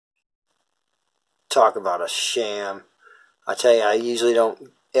talk about a sham. I tell you, I usually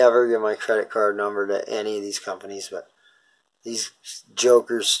don't ever give my credit card number to any of these companies, but these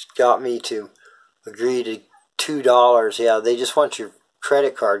jokers got me to agree to $2. Yeah, they just want your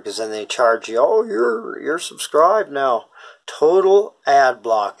credit card because then they charge you. Oh, you're subscribed now. Total ad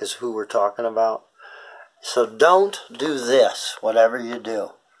block is who we're talking about. So don't do this, whatever you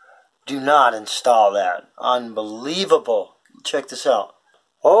do. Do not install that. Unbelievable. Check this out.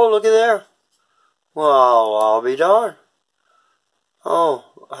 Oh, look at there. Well, I'll be darned. Oh,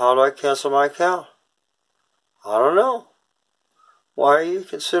 how do I cancel my account? I don't know. Why are you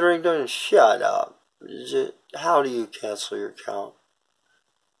considering doing? Shut up. How do you cancel your account?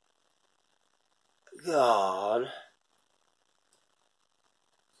 God.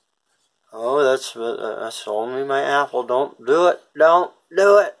 Oh, that's only my Apple. Don't do it. Don't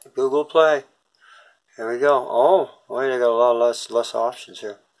do it. Google Play. Here we go. Oh, wait, I got a lot less options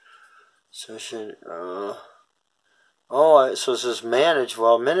here. So so it says manage.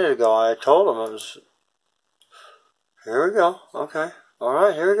 Well, a minute ago I told them it was. Here we go. Okay. All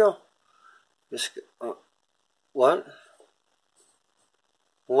right. Here we go. What?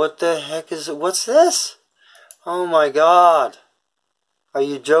 What the heck is it? What's this? Oh my God. Are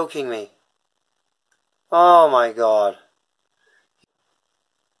you joking me? Oh my God.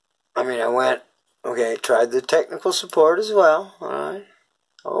 I mean, tried the technical support as well. All right.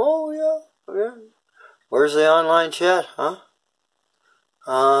 Oh yeah. Okay. Where's the online chat, huh?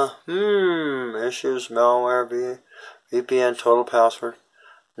 Issues, malware, VPN, total password.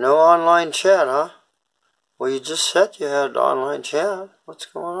 No online chat, huh? Well, you just said you had online chat. What's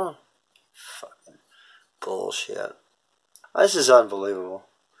going on? Fucking bullshit. This is unbelievable.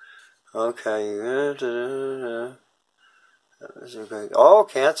 Okay. Oh,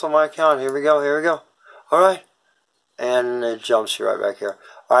 cancel my account. Here we go. All right. And it jumps you right back here.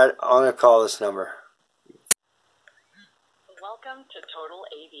 All right, I'm going to call this number. Welcome to Total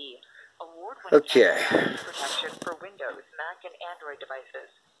AV, award-winning protection for Windows, Mac, and Android devices.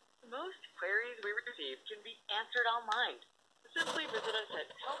 Most queries we receive can be answered online. Simply visit us at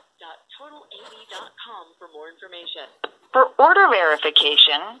help.totalav.com for more information. For order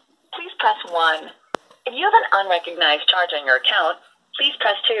verification, please press 1. If you have an unrecognized charge on your account, please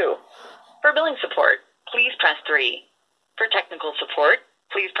press 2. For billing support, please press 3. For technical support,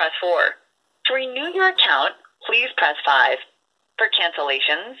 please press 4. To renew your account, please press 5. For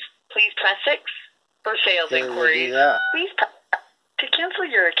cancellations, please press 6. For sales inquiries, please press. To cancel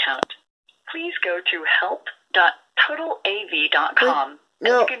your account, please go to help.totalav.com and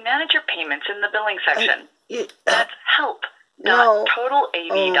you can manage your payments in the billing section. That's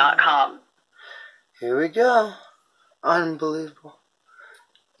help.totalav.com. Here we go. Unbelievable.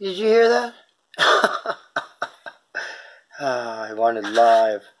 Did you hear that? I wanted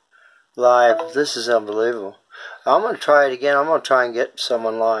live. This is unbelievable. I'm going to try it again. I'm going to try and get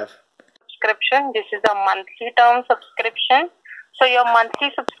someone live. Subscription. This is a monthly term subscription. So your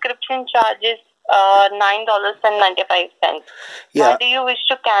monthly subscription charge is $9.95. Yeah. Why do you wish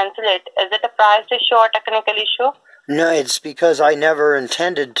to cancel it? Is it a price issue or technical issue? No, it's because I never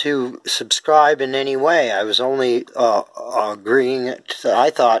intended to subscribe in any way. I was only agreeing,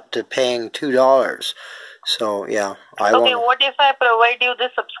 to paying $2. So, yeah. What if I provide you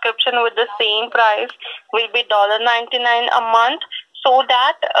the subscription with the same price? Will be $1.99 a month, so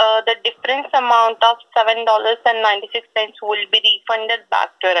that the difference amount of $7.96 will be refunded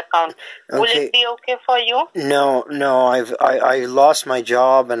back to your account. Okay. Will it be okay for you? No. I lost my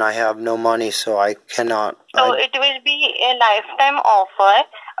job and I have no money, so I cannot. So it will be a lifetime offer.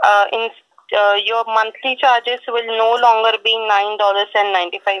 Your monthly charges will no longer be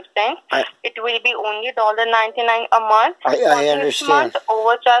 $9.95. It will be only $1.99 a month. I understand. This month,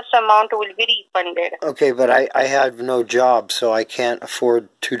 overcharged amount will be refunded. Okay, but I have no job, so I can't afford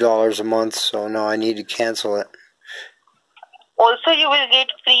 $2 a month. So no, I need to cancel it. Also, you will get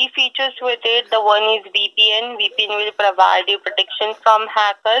free features with it. The one is VPN. VPN will provide you protection from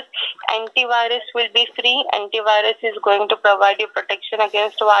hackers. Antivirus will be free. Antivirus is going to provide you protection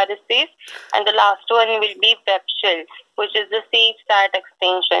against viruses. And the last one will be WebShell, which is the Safe Start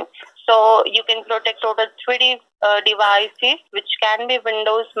extension. So you can protect total 3 devices, which can be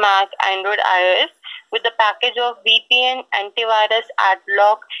Windows, Mac, Android, iOS, with the package of VPN, antivirus,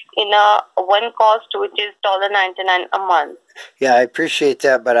 AdBlock in a one cost, which is $1.99 a month. Yeah, I appreciate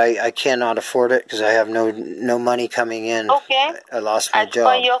that, but I cannot afford it because I have no money coming in. Okay. I lost my job.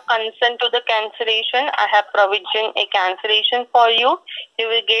 As per your consent to the cancellation, I have provisioned a cancellation for you. You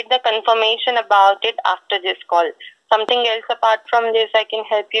will get the confirmation about it after this call. Something else apart from this I can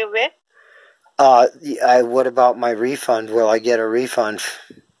help you with? What about my refund? Will I get a refund?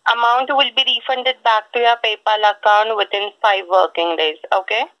 Amount will be refunded back to your PayPal account within 5 working days.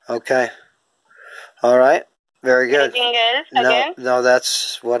 Okay? Okay. All right. Very good. Anything else again? No,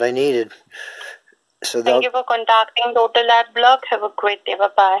 that's what I needed. So Thank you for contacting Total Ad Block. Have a great day.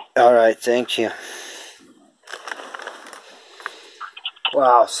 Bye-bye. All right. Thank you.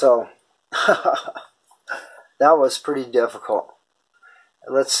 Wow. So that was pretty difficult.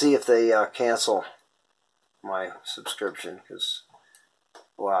 Let's see if they cancel my subscription, because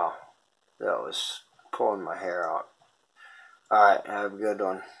wow, that was pulling my hair out. All right. Have a good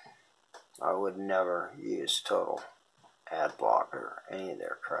one. I would never use Total Ad Block or any of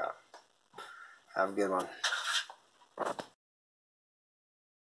their crap. Have a good one.